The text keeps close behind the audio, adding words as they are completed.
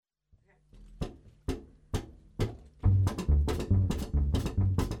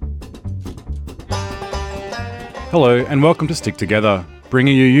Hello and welcome to Stick Together,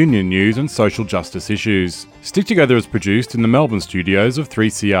 bringing you union news and social justice issues. Stick Together is produced in the Melbourne studios of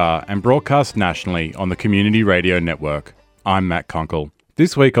 3CR and broadcast nationally on the Community Radio Network. I'm Matt Conkle.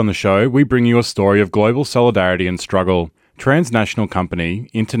 This week on the show, we bring you a story of global solidarity and struggle. Transnational company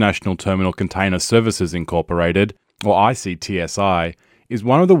International Terminal Container Services Incorporated, or ICTSI, is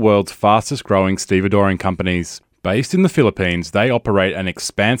one of the world's fastest growing stevedoring companies. Based in the Philippines, they operate an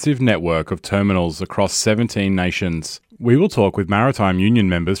expansive network of terminals across 17 nations. We will talk with maritime union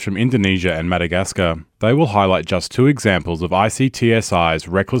members from Indonesia and Madagascar. They will highlight just two examples of ICTSI's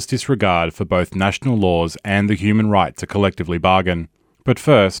reckless disregard for both national laws and the human right to collectively bargain. But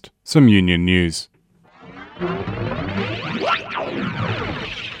first, some union news.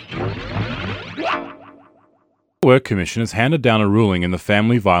 The Work Commission has handed down a ruling in the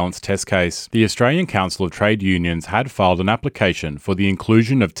family violence test case. The Australian Council of Trade Unions had filed an application for the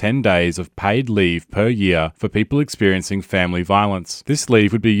inclusion of 10 days of paid leave per year for people experiencing family violence. This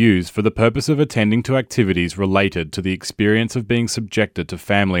leave would be used for the purpose of attending to activities related to the experience of being subjected to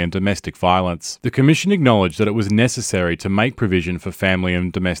family and domestic violence. The Commission acknowledged that it was necessary to make provision for family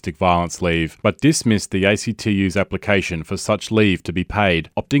and domestic violence leave, but dismissed the ACTU's application for such leave to be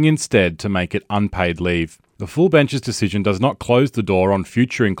paid, opting instead to make it unpaid leave. The full bench's decision does not close the door on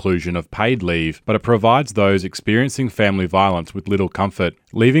future inclusion of paid leave, but it provides those experiencing family violence with little comfort,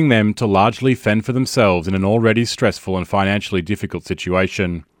 leaving them to largely fend for themselves in an already stressful and financially difficult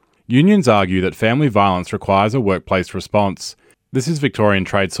situation. Unions argue that family violence requires a workplace response. This is Victorian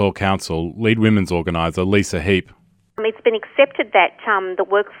Trades Hall Council lead women's organiser Lisa Heap. It's been accepted that the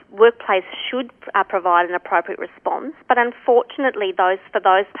workplace should provide an appropriate response, but unfortunately for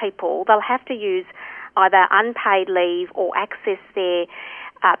those people, they'll have to use either unpaid leave or access their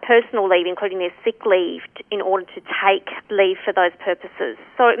personal leave, including their sick leave, in order to take leave for those purposes.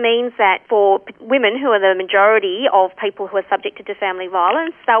 So it means that for women, who are the majority of people who are subjected to family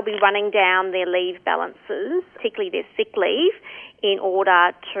violence, they'll be running down their leave balances, particularly their sick leave, in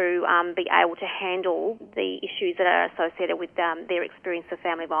order to be able to handle the issues that are associated with their experience of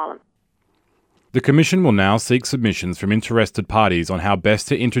family violence. The Commission will now seek submissions from interested parties on how best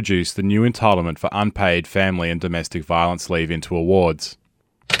to introduce the new entitlement for unpaid family and domestic violence leave into awards.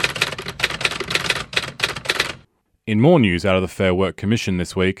 In more news out of the Fair Work Commission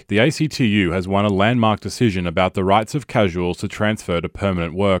this week, the ACTU has won a landmark decision about the rights of casuals to transfer to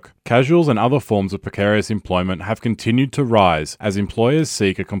permanent work. Casuals and other forms of precarious employment have continued to rise as employers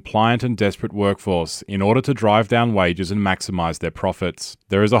seek a compliant and desperate workforce in order to drive down wages and maximise their profits.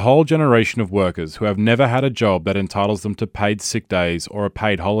 There is a whole generation of workers who have never had a job that entitles them to paid sick days or a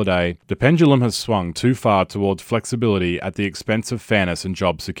paid holiday. The pendulum has swung too far towards flexibility at the expense of fairness and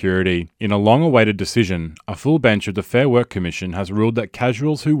job security. In a long-awaited decision, a full bench of the Fair Work Commission has ruled that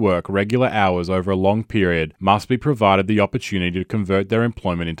casuals who work regular hours over a long period must be provided the opportunity to convert their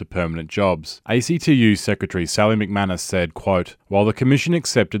employment into permanent jobs. ACTU Secretary Sally McManus said, quote, "While the Commission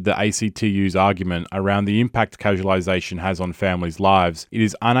accepted the ACTU's argument around the impact casualisation has on families' lives, it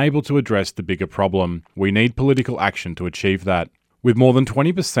is unable to address the bigger problem. We need political action to achieve that." With more than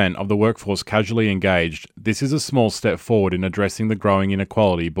 20% of the workforce casually engaged, this is a small step forward in addressing the growing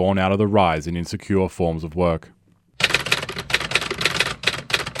inequality born out of the rise in insecure forms of work.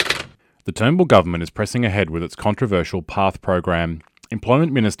 The Turnbull government is pressing ahead with its controversial PATH program.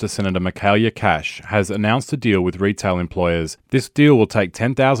 Employment Minister Senator Michaelia Cash has announced a deal with retail employers. This deal will take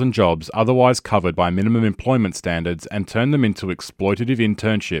 10,000 jobs otherwise covered by minimum employment standards and turn them into exploitative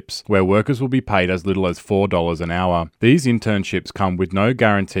internships, where workers will be paid as little as $4 an hour. These internships come with no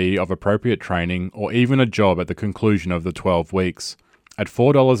guarantee of appropriate training or even a job at the conclusion of the 12 weeks. At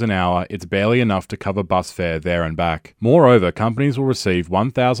 $4 an hour, it's barely enough to cover bus fare there and back. Moreover, companies will receive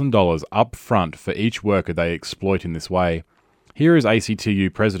 $1,000 up front for each worker they exploit in this way. Here is ACTU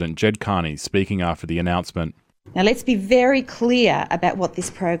President Jed Carney speaking after the announcement. Now let's be very clear about what this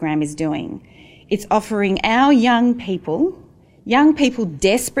program is doing. It's offering our young people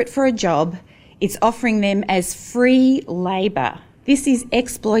desperate for a job, it's offering them as free labour. This is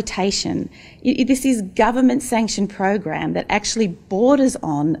exploitation. This is government-sanctioned program that actually borders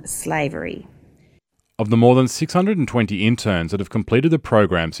on slavery. Of the more than 620 interns that have completed the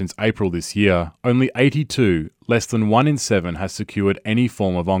program since April this year, only 82, less than 1 in 7, has secured any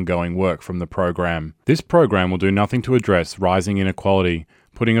form of ongoing work from the program. This program will do nothing to address rising inequality,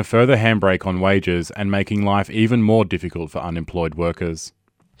 putting a further handbrake on wages and making life even more difficult for unemployed workers.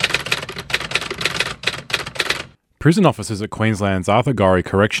 Prison officers at Queensland's Arthur Gorrie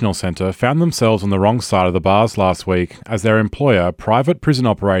Correctional Centre found themselves on the wrong side of the bars last week as their employer, private prison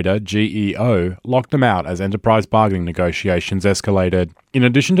operator GEO, locked them out as enterprise bargaining negotiations escalated. In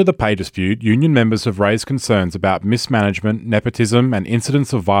addition to the pay dispute, union members have raised concerns about mismanagement, nepotism, and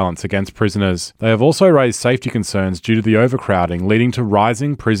incidents of violence against prisoners. They have also raised safety concerns due to the overcrowding, leading to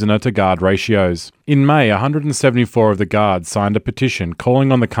rising prisoner-to-guard ratios. In May, 174 of the guards signed a petition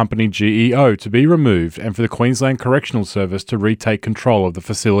calling on the company GEO to be removed and for the Queensland Correctional Service to retake control of the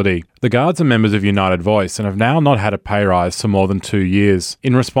facility. The guards are members of United Voice and have now not had a pay rise for more than 2 years.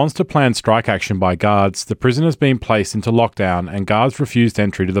 In response to planned strike action by guards, the prisoners being placed into lockdown and guards refused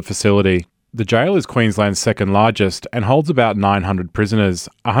entry to the facility. The jail is Queensland's second largest and holds about 900 prisoners,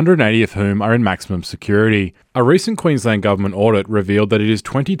 180 of whom are in maximum security. A recent Queensland government audit revealed that it is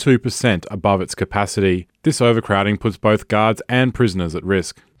 22% above its capacity. This overcrowding puts both guards and prisoners at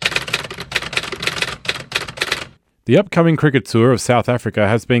risk. The upcoming cricket tour of South Africa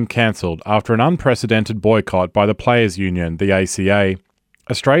has been cancelled after an unprecedented boycott by the Players' Union, the ACA.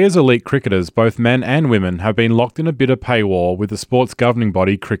 Australia's elite cricketers, both men and women, have been locked in a bitter pay war with the sport's governing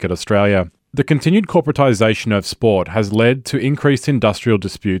body, Cricket Australia. The continued corporatisation of sport has led to increased industrial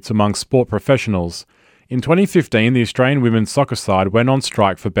disputes among sport professionals. In 2015, the Australian women's soccer side went on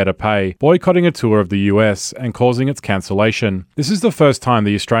strike for better pay, boycotting a tour of the US and causing its cancellation. This is the first time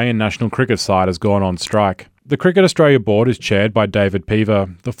the Australian national cricket side has gone on strike. The Cricket Australia board is chaired by David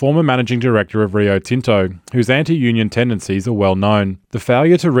Peever, the former managing director of Rio Tinto, whose anti-union tendencies are well known. The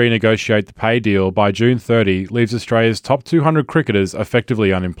failure to renegotiate the pay deal by June 30 leaves Australia's top 200 cricketers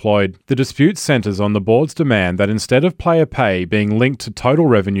effectively unemployed. The dispute centres on the board's demand that instead of player pay being linked to total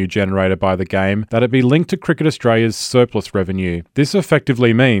revenue generated by the game, that it be linked to Cricket Australia's surplus revenue. This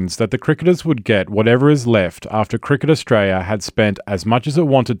effectively means that the cricketers would get whatever is left after Cricket Australia had spent as much as it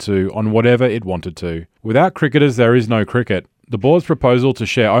wanted to on whatever it wanted to. Without cricketers, there is no cricket. The board's proposal to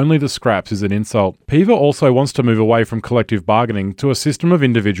share only the scraps is an insult. Peever also wants to move away from collective bargaining to a system of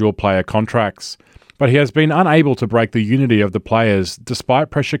individual player contracts. But he has been unable to break the unity of the players, despite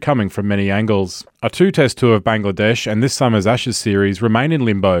pressure coming from many angles. A 2-test tour of Bangladesh and this summer's Ashes series remain in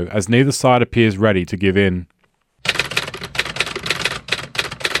limbo, as neither side appears ready to give in.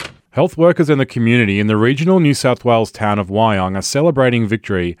 Health workers and the community in the regional New South Wales town of Wyong are celebrating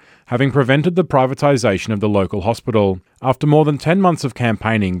victory, having prevented the privatisation of the local hospital. After more than 10 months of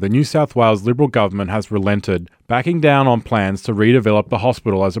campaigning, the New South Wales Liberal government has relented, backing down on plans to redevelop the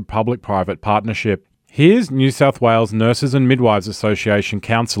hospital as a public-private partnership. Here's New South Wales Nurses and Midwives Association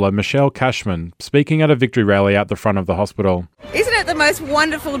councillor Michelle Cashman speaking at a victory rally out the front of the hospital. Isn't it the most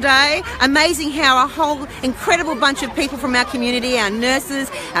wonderful day? Amazing how a whole incredible bunch of people from our community, our nurses,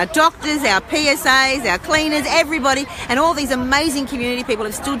 our doctors, our PSAs, our cleaners, everybody, and all these amazing community people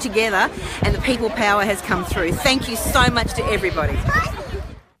have stood together and the people power has come through. Thank you so much to everybody.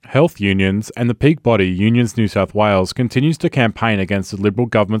 Health unions and the peak body Unions New South Wales continues to campaign against the Liberal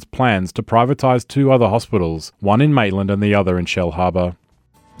government's plans to privatise 2 other hospitals, one in Maitland and the other in Shellharbour.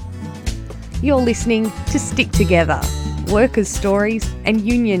 You're listening to Stick Together, workers' stories and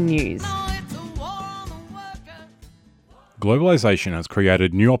union news. Globalisation has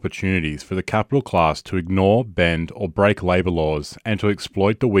created new opportunities for the capital class to ignore, bend or break labour laws and to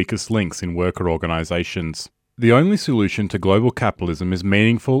exploit the weakest links in worker organisations. The only solution to global capitalism is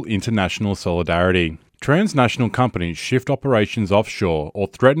meaningful international solidarity. Transnational companies shift operations offshore or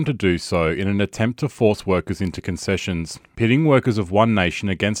threaten to do so in an attempt to force workers into concessions, pitting workers of one nation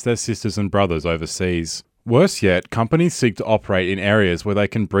against their sisters and brothers overseas. Worse yet, companies seek to operate in areas where they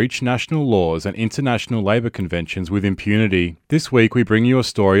can breach national laws and international labour conventions with impunity. This week we bring you a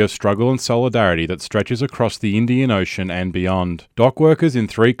story of struggle and solidarity that stretches across the Indian Ocean and beyond. Dock workers in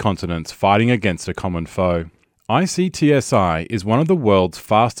 3 continents fighting against a common foe. ICTSI is one of the world's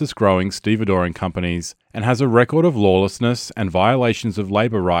fastest growing stevedoring companies and has a record of lawlessness and violations of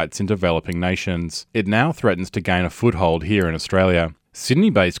labour rights in developing nations. It now threatens to gain a foothold here in Australia.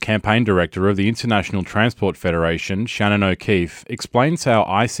 Sydney-based campaign director of the International Transport Federation, Shannon O'Keefe, explains how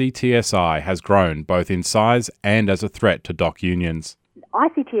ICTSI has grown both in size and as a threat to dock unions.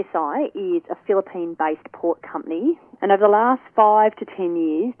 ICTSI is a Philippine-based port company, and over the last 5 to 10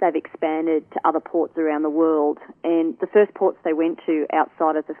 years they've expanded to other ports around the world, and the first ports they went to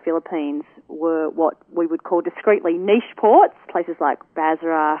outside of the Philippines were what we would call discreetly niche ports, places like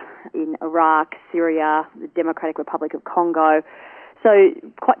Basra in Iraq, Syria, the Democratic Republic of Congo. So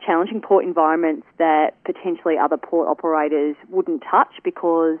quite challenging port environments that potentially other port operators wouldn't touch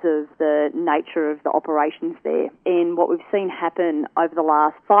because of the nature of the operations there. And what we've seen happen over the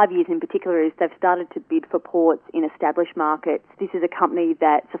last 5 years in particular is they've started to bid for ports in established markets. This is a company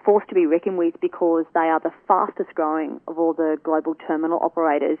that's a force to be reckoned with because they are the fastest growing of all the global terminal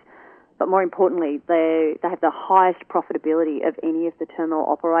operators. but more importantly, they have the highest profitability of any of the terminal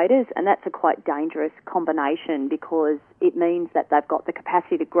operators, and that's a quite dangerous combination because it means that they've got the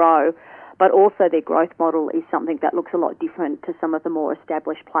capacity to grow, but also their growth model is something that looks a lot different to some of the more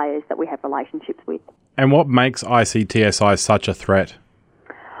established players that we have relationships with. And what makes ICTSI such a threat?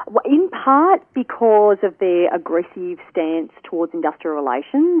 Well, in part because of their aggressive stance towards industrial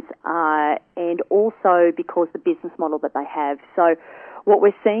relations and also because the business model that they have. So what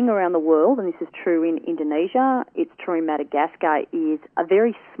we're seeing around the world, and this is true in Indonesia, it's true in Madagascar, is a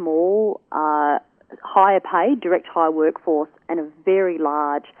very small, higher paid, direct hire workforce and a very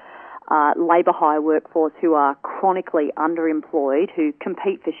large labour hire workforce who are chronically underemployed, who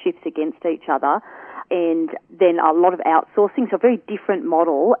compete for shifts against each other, and then a lot of outsourcing, so a very different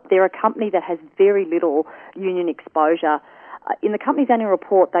model. They're a company that has very little union exposure. In the company's annual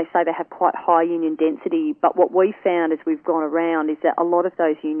report, they say they have quite high union density, but what we found as we've gone around is that a lot of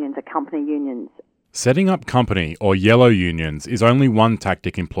those unions are company unions. Setting up company or yellow unions is only one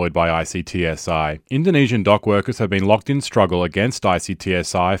tactic employed by ICTSI. Indonesian dock workers have been locked in struggle against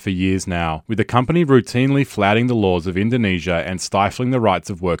ICTSI for years now, with the company routinely flouting the laws of Indonesia and stifling the rights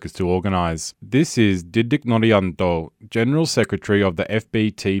of workers to organise. This is Didik Norianto, General Secretary of the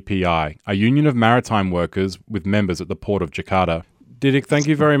FBTPI, a union of maritime workers with members at the Port of Jakarta. Didik, thank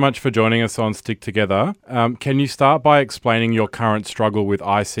you very much for joining us on Stick Together. Can you start by explaining your current struggle with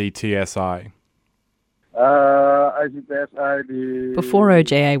ICTSI? Before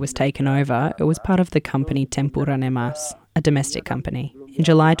OJA was taken over, it was part of the company Tempuran Emas, a domestic company. In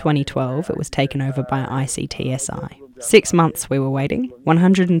July 2012, it was taken over by ICTSI. 6 months we were waiting.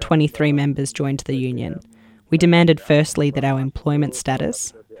 123 members joined the union. We demanded firstly about our employment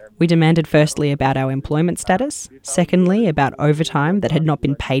status, secondly about overtime that had not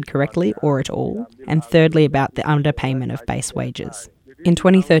been paid correctly or at all, and thirdly about the underpayment of base wages. In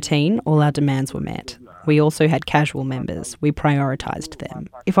 2013, all our demands were met. We also had casual members. We prioritised them.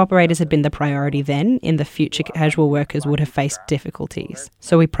 If operators had been the priority then, in the future casual workers would have faced difficulties.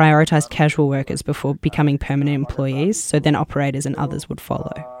 So we prioritised casual workers before becoming permanent employees, so then operators and others would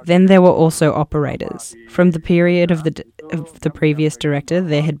follow. Then there were also operators. From the period of the previous director,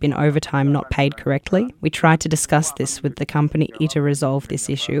 there had been overtime not paid correctly. We tried to discuss this with the company to resolve this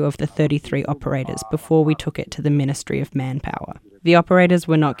issue of the 33 operators before we took it to the Ministry of Manpower. The operators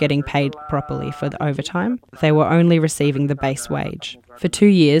were not getting paid properly for the overtime. They were only receiving the base wage. For 2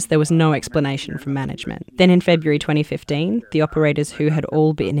 years, there was no explanation from management. Then in February 2015, the operators who had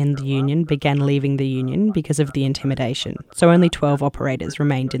all been in the union began leaving the union because of the intimidation. So only 12 operators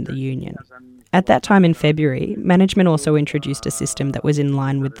remained in the union. At that time in February, management also introduced a system that was in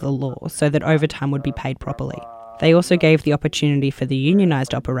line with the law so that overtime would be paid properly. They also gave the opportunity for the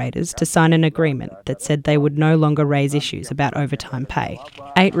unionised operators to sign an agreement that said they would no longer raise issues about overtime pay.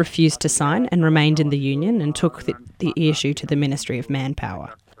 8 refused to sign and remained in the union and took the issue to the Ministry of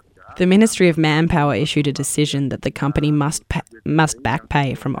Manpower. The Ministry of Manpower issued a decision that the company must back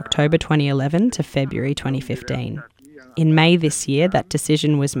pay from October 2011 to February 2015. In May this year, that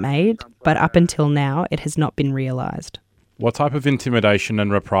decision was made, but up until now, it has not been realised. What type of intimidation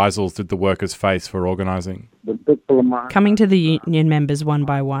and reprisals did the workers face for organising? Coming to the union members one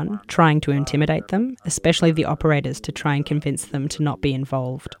by one, trying to intimidate them, especially the operators, to try and convince them to not be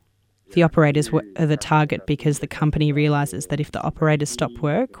involved. The operators are the target because the company realises that if the operators stop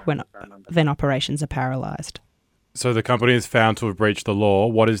work, then operations are paralysed. So the company is found to have breached the law.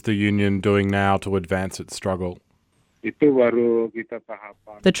 What is the union doing now to advance its struggle?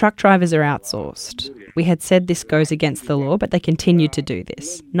 The truck drivers are outsourced. We had said this goes against the law, but they continued to do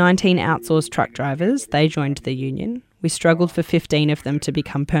this. 19 outsourced truck drivers, they joined the union. We struggled for 15 of them to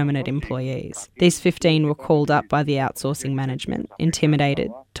become permanent employees. These 15 were called up by the outsourcing management,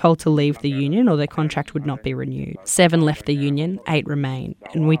 intimidated, told to leave the union or their contract would not be renewed. 7 left the union, 8 remain,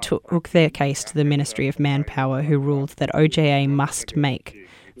 and we took their case to the Ministry of Manpower, who ruled that OJA must make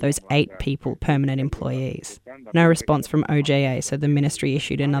those 8 people permanent employees. No response from OJA, so the ministry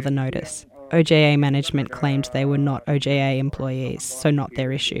issued another notice. OJA management claimed they were not OJA employees, so not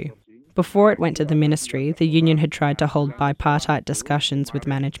their issue. Before it went to the ministry, the union had tried to hold bipartite discussions with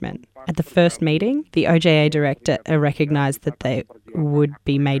management. At the first meeting, the OJA director recognised that they would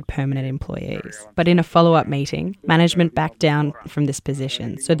be made permanent employees. But in a follow-up meeting, management backed down from this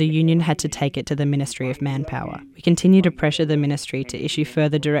position, so the union had to take it to the Ministry of Manpower. We continue to pressure the ministry to issue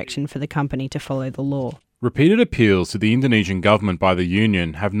further direction for the company to follow the law. Repeated appeals to the Indonesian government by the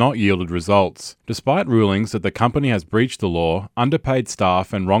union have not yielded results. Despite rulings that the company has breached the law, underpaid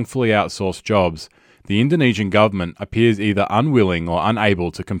staff and wrongfully outsourced jobs, the Indonesian government appears either unwilling or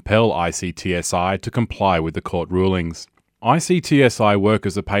unable to compel ICTSI to comply with the court rulings. ICTSI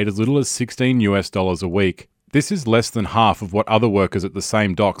workers are paid as little as $16 a week. This is less than half of what other workers at the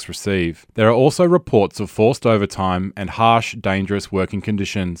same docks receive. There are also reports of forced overtime and harsh, dangerous working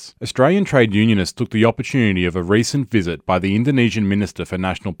conditions. Australian trade unionists took the opportunity of a recent visit by the Indonesian Minister for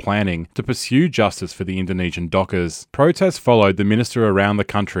National Planning to pursue justice for the Indonesian dockers. Protests followed the minister around the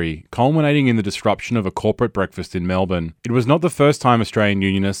country, culminating in the disruption of a corporate breakfast in Melbourne. It was not the first time Australian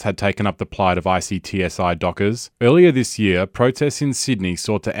unionists had taken up the plight of ICTSI dockers. Earlier this year, protests in Sydney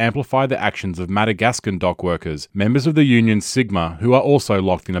sought to amplify the actions of Madagascan dock workers, members of the union Sigma, who are also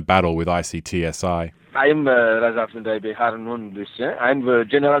locked in a battle with ICTSI. I'm Razaf Ndaibe Harun Lucien. I'm the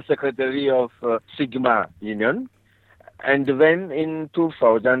General Secretary of Sigma Union. And then in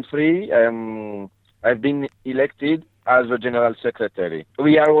 2003, I've been elected as the General Secretary.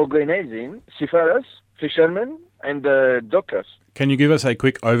 We are organizing seafarers, fishermen, and dockers. Can you give us a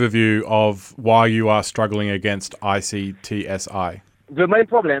quick overview of why you are struggling against ICTSI? The main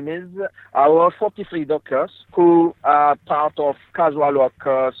problem is our 43 dockers who are part of casual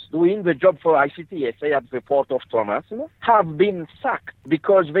workers doing the job for ICTSA at the Port of Thomas have been sacked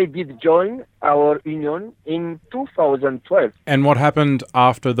because they did join our union in 2012. And what happened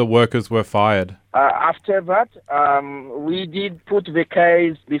after the workers were fired? After that, we did put the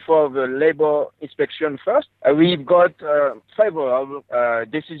case before the Labour Inspection first. We've got a favorable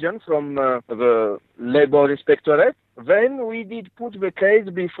decision from the Labour Inspectorate. Then we did put the case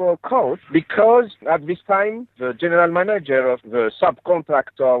before court because at this time the general manager of the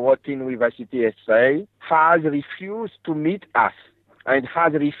subcontractor working with ICTSA has refused to meet us and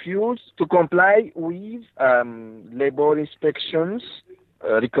has refused to comply with Labour Inspection's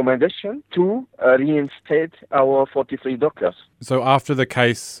recommendation to reinstate our 43 dockers. So after the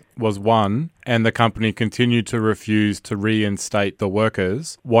case was won and the company continued to refuse to reinstate the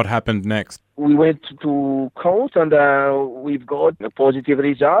workers, what happened next? We went to court and we've got a positive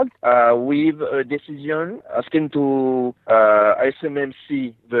result with a decision asking to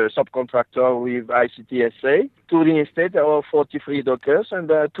SMMC, the subcontractor with ICTSA, to reinstate our 43 dockers and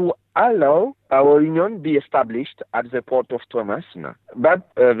to allow our union be established at the Port of Thomas.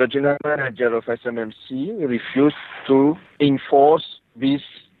 But the general manager of SMMC refused to enforce this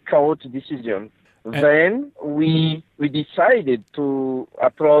court decision. Then we decided to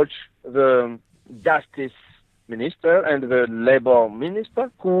approach the Justice Minister and the Labour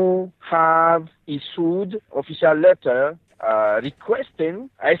Minister, who have issued official letter requesting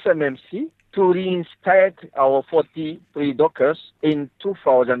SMMC to reinstate our 43 dockers in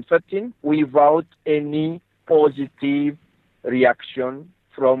 2013 without any positive reaction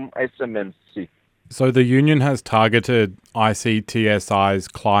from SMMC. So the union has targeted ICTSI's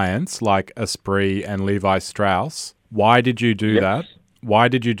clients like Esprit and Levi Strauss. Why did you do that? Why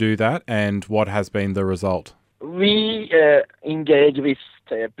did you do that, and what has been the result? We engage with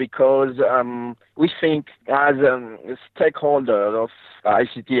STEP because we think as a stakeholder of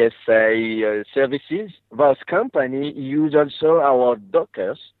ICTSA services, those companies use also our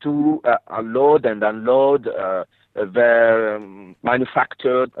dockers to load and unload their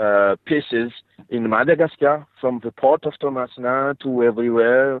manufactured pieces in Madagascar from the Port of Thomasina to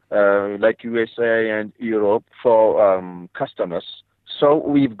everywhere, like USA and Europe, for customers. So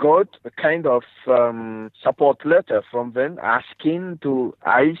we've got a kind of support letter from them asking to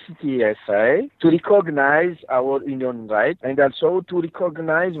ICTSA to recognize our union right and also to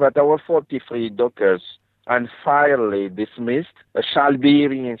recognize that our 43 dockers, unfairly dismissed, shall be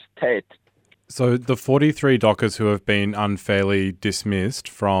reinstated. So the 43 dockers who have been unfairly dismissed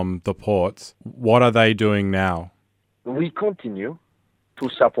from the ports, what are they doing now? We continue to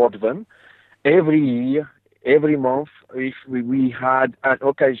support them every year. Every month, if we had an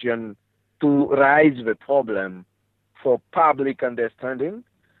occasion to raise the problem for public understanding,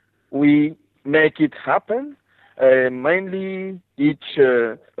 we make it happen. Mainly each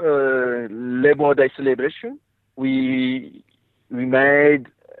Labor Day celebration, we made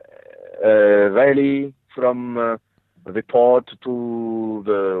a rally from the port to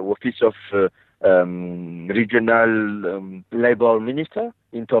the office of regional Labour Minister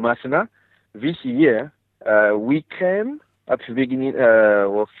in Thomasina. This year, we came at the beginning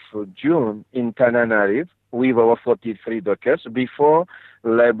of June in Tananarive with our 43 dockers before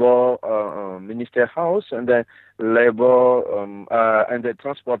Labour Minister House and the Labour and the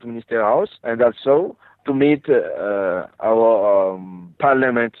Transport Minister House, and also to meet our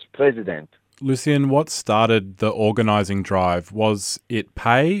Parliament President. Lucien, what started the organising drive? Was it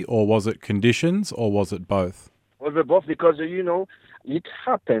pay, or was it conditions, or was it both? Well, both, because, it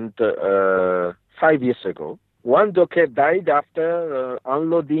happened 5 years ago one docker died after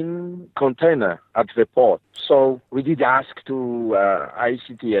unloading container at the port. So we did ask to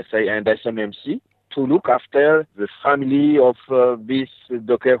ICTSA and SMMC to look after the family of this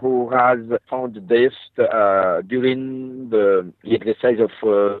docker who has found death during the exercise of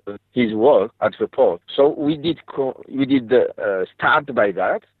his work at the port. So we did start by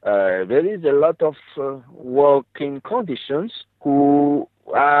that. There is a lot of working conditions who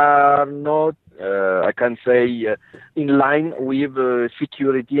are not, I can say, in line with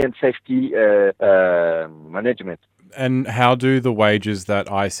security and safety management. And how do the wages that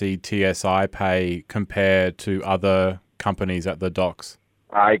ICTSI pay compare to other companies at the docks?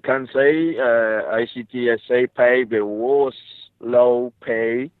 I can say ICTSA pay the worst low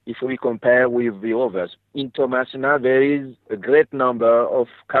pay if we compare with the others. In Thomasina, there is a great number of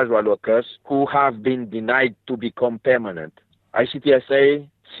casual workers who have been denied to become permanent. ICTSA,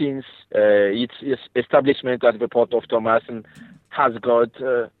 since its establishment at the port of Thomasin, has got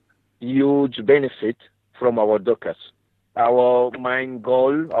huge benefit from our dockers. Our main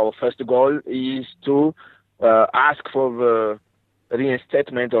goal, our first goal, is to ask for the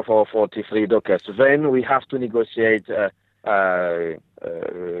reinstatement of our 43 dockers. Then we have to negotiate an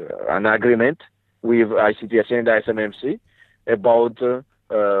agreement with ICTSA and SMMC about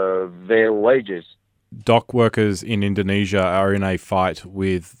their wages. Dock workers in Indonesia are in a fight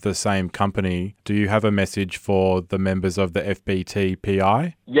with the same company. Do you have a message for the members of the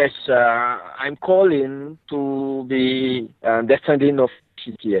FBT-PI? Yes, I'm calling to the understanding of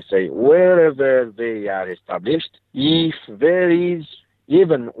ICTSA, wherever they are established. If there is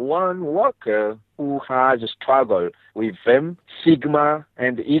even one worker who has struggled with them, Sigma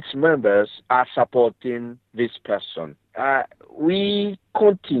and its members are supporting this person. We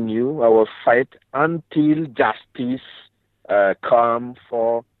continue our fight until justice comes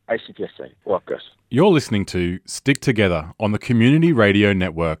for ICTSA workers. You're listening to Stick Together on the Community Radio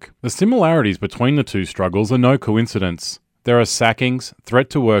Network. The similarities between the two struggles are no coincidence. There are sackings, threat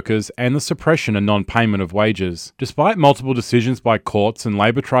to workers, and the suppression and non-payment of wages. Despite multiple decisions by courts and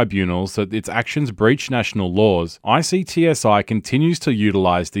labour tribunals that its actions breach national laws, ICTSI continues to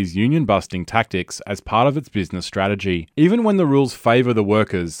utilise these union-busting tactics as part of its business strategy. Even when the rules favour the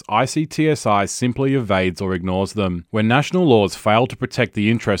workers, ICTSI simply evades or ignores them. When national laws fail to protect the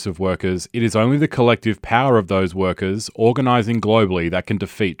interests of workers, it is only the collective power of those workers organising globally that can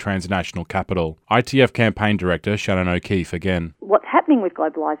defeat transnational capital. ITF Campaign Director Shannon O'Keefe again. What's happening with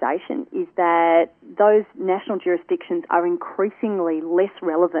globalisation is that those national jurisdictions are increasingly less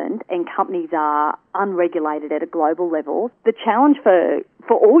relevant and companies are unregulated at a global level. The challenge for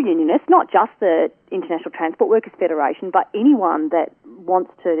all unionists, not just the International Transport Workers Federation, but anyone that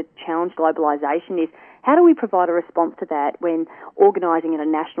wants to challenge globalisation is how do we provide a response to that when organising at a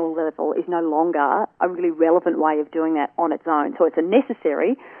national level is no longer a really relevant way of doing that on its own? So it's a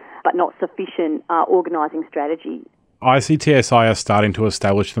necessary but not sufficient organising strategy. ICTSI are starting to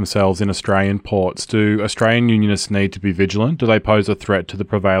establish themselves in Australian ports. Do Australian unionists need to be vigilant? Do they pose a threat to the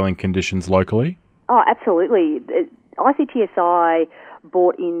prevailing conditions locally? Oh, absolutely. ICTSI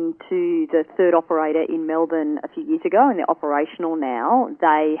bought into the third operator in Melbourne a few years ago and they're operational now.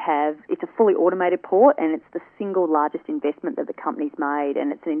 It's a fully automated port and it's the single largest investment that the company's made,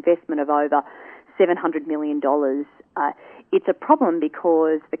 and it's an investment of over $700 million. It's a problem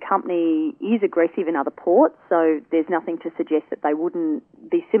because the company is aggressive in other ports, so there's nothing to suggest that they wouldn't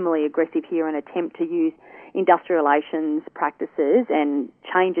be similarly aggressive here and attempt to use industrial relations practices and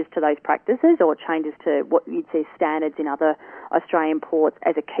changes to those practices or changes to what you'd say standards in other Australian ports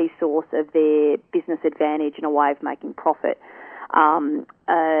as a key source of their business advantage and a way of making profit.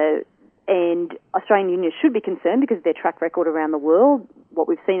 And Australian unions should be concerned because of their track record around the world, what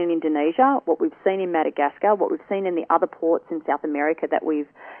we've seen in Indonesia, what we've seen in Madagascar, what we've seen in the other ports in South America that we've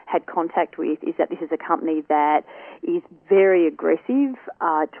had contact with, is that this is a company that is very aggressive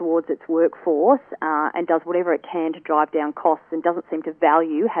towards its workforce and does whatever it can to drive down costs and doesn't seem to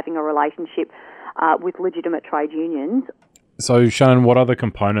value having a relationship with legitimate trade unions. So, Shannon, what are the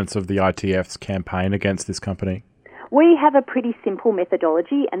components of the ITF's campaign against this company? We have a pretty simple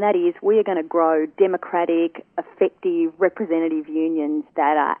methodology, and that is we are going to grow democratic, effective, representative unions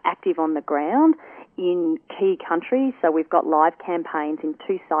that are active on the ground in key countries. So we've got live campaigns in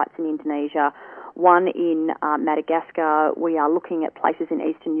 2 sites in Indonesia, one in Madagascar. We are looking at places in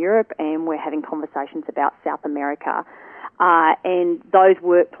Eastern Europe, and we're having conversations about South America. And those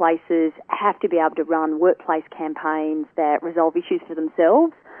workplaces have to be able to run workplace campaigns that resolve issues for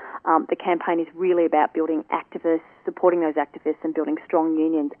themselves. The campaign is really about building activists, supporting those activists and building strong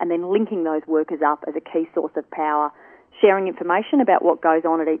unions, and then linking those workers up as a key source of power, sharing information about what goes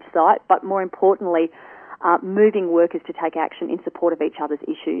on at each site, but more importantly, moving workers to take action in support of each other's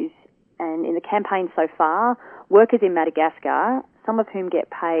issues. And in the campaign so far, workers in Madagascar, some of whom get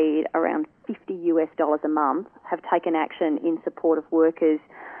paid around $50 a month, have taken action in support of workers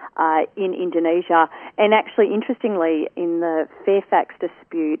in Indonesia. And actually, interestingly, in the Fairfax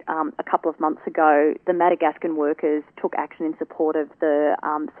dispute a couple of months ago, the Madagascan workers took action in support of the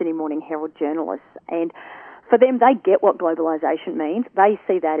Sydney Morning Herald journalists. And for them, they get what globalisation means. They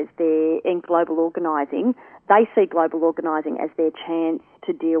see that as in global organising. They see global organising as their chance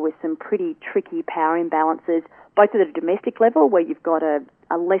to deal with some pretty tricky power imbalances, both at a domestic level, where you've got a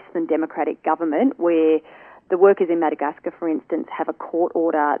less than democratic government, where the workers in Madagascar, for instance, have a court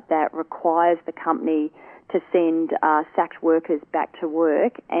order that requires the company to send sacked workers back to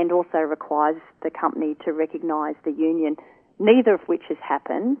work, and also requires the company to recognise the union, neither of which has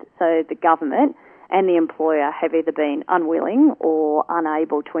happened. So the government and the employer have either been unwilling or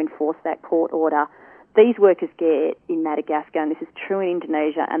unable to enforce that court order. These workers get in Madagascar, and this is true in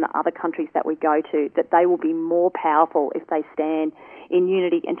Indonesia and the other countries that we go to, that they will be more powerful if they stand in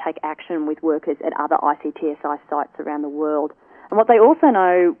unity and take action with workers at other ICTSI sites around the world. And what they also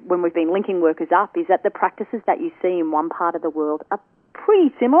know when we've been linking workers up is that the practices that you see in one part of the world are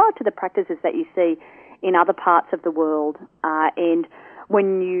pretty similar to the practices that you see in other parts of the world. And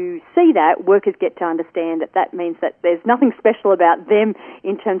when you see that, workers get to understand that that means that there's nothing special about them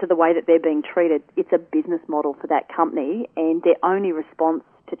in terms of the way that they're being treated. It's a business model for that company, and their only response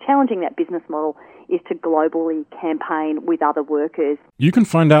to challenging that business model is to globally campaign with other workers. You can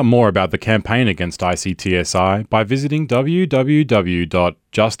find out more about the campaign against ICTSI by visiting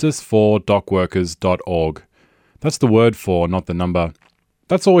www.justicefordockworkers.org. That's the word for, not the number.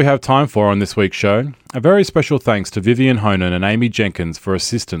 That's all we have time for on this week's show. A very special thanks to Vivian Honan and Amy Jenkins for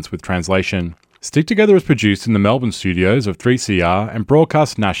assistance with translation. Stick Together is produced in the Melbourne studios of 3CR and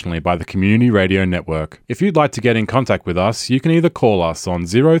broadcast nationally by the Community Radio Network. If you'd like to get in contact with us, you can either call us on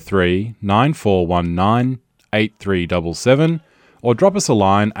 03 9419 8377 or drop us a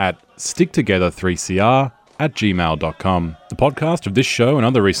line at sticktogether3cr@gmail.com. The podcast of this show and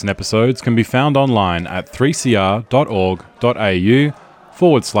other recent episodes can be found online at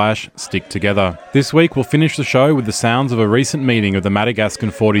 3cr.org.au/stick together. This week we'll finish the show with the sounds of a recent meeting of the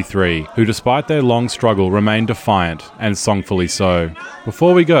Madagascan 43, who despite their long struggle remain defiant, and songfully so.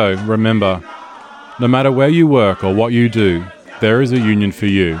 Before we go, remember, no matter where you work or what you do, there is a union for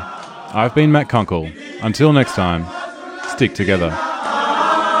you. I've been Matt Kunkel. Until next time, stick together.